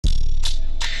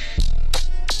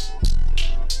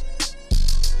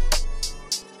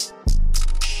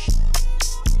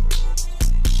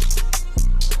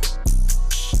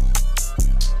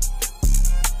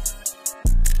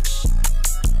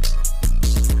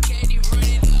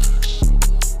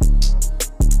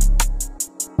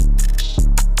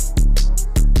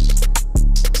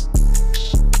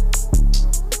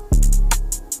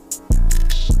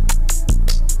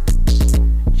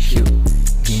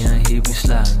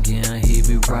again, he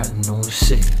be riding on the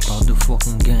set. About the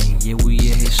fucking game, yeah, we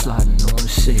out here sliding on the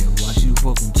set. Watch you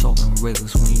fucking talking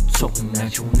reckless when you talking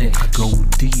at your neck. I go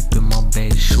deep in my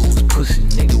bag, show his pussy,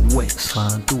 nigga wet.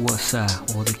 Sliding through outside,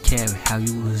 or the carry, how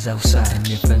you was outside. And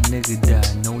if a nigga die,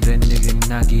 know that nigga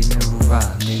not getting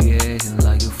revived. Nigga acting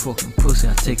like a fucking pussy,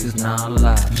 I take his not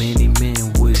alive. Many men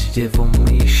wish death on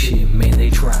me, shit, man, they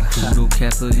try. Pluto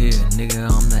Kappa here, nigga,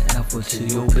 I'm the alpha to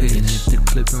your pitch. And if the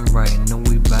clipping right, know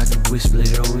we bout to whisper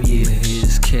it, oh yeah.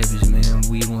 Here's cabbage, man,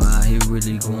 we gon' out here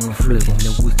really gonna flip. And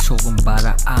if we talking about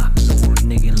a op, no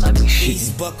nigga like me shit.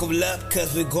 East buckle up,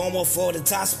 cause we going for the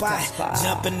top spot.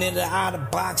 Jumping in the outer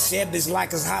box, yeah, bitch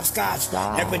like it's hopscotch.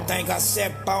 Everything I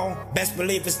set on, best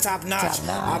believe it's top notch.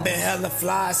 I've been hella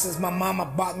fly since my mama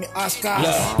bought me a scotch.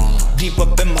 Deep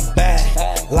up in my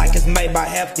bag, like it's made by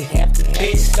Hefty.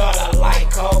 Bitch started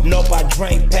like Coke, nope, I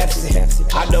drink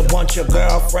Pepsi. I don't want your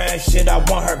girlfriend, shit, I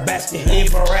want her bestie.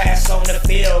 Leave her ass on the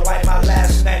field like my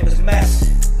last name is Messi.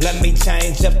 Let me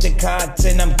change up the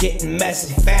content, I'm getting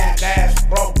messy. Fat ass,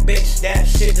 broke bitch, that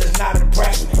shit does not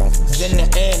impress me. Cause in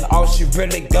the end, all she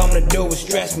really gonna do is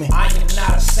stress me. I am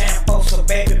not a sample, so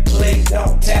baby, please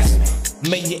don't test me.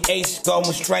 Me and your ace going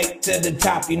straight to the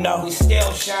top, you know. We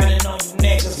still shining on you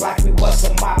niggas like we was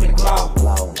some mopping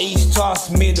glow. Each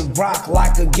toss me the rock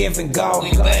like a give and go.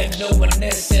 We been doing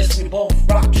this since we both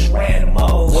rocked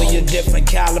randomos. We a different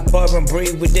caliber and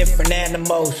breed with different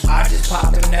animals. I just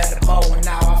popped an edible and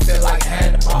now I feel like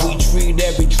Hannibal. We treat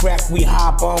every track we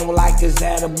hop on like it's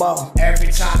edible.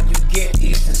 Every time you get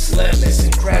Eastern Slim, it's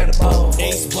incredible.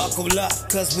 Ace buckle up,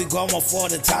 cause we going for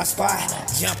the top spot.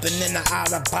 Jumping in the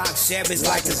outer box, yeah, it's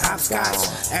like it's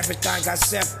hopscotch. Everything I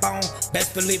set on,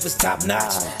 best believe it's top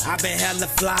notch. I've been hella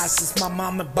fly since my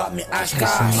mama bought me a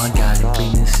scotch. Hey, my God,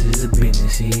 business is a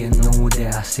business. Yeah, know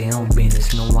that I stay on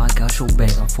business. Know I got your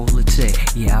back, I'm full of tech.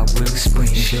 Yeah, I will explain.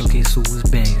 Showcase who was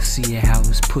bang. See how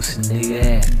his pussy nigga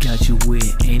at. Got you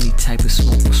with any type of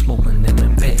smoke, smoking them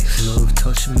in packs. Love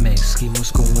touching max, scheme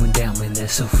what's going down, man,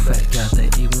 that's a fact. Got the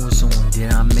E1s on,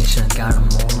 did I mention? Got them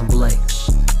on the black.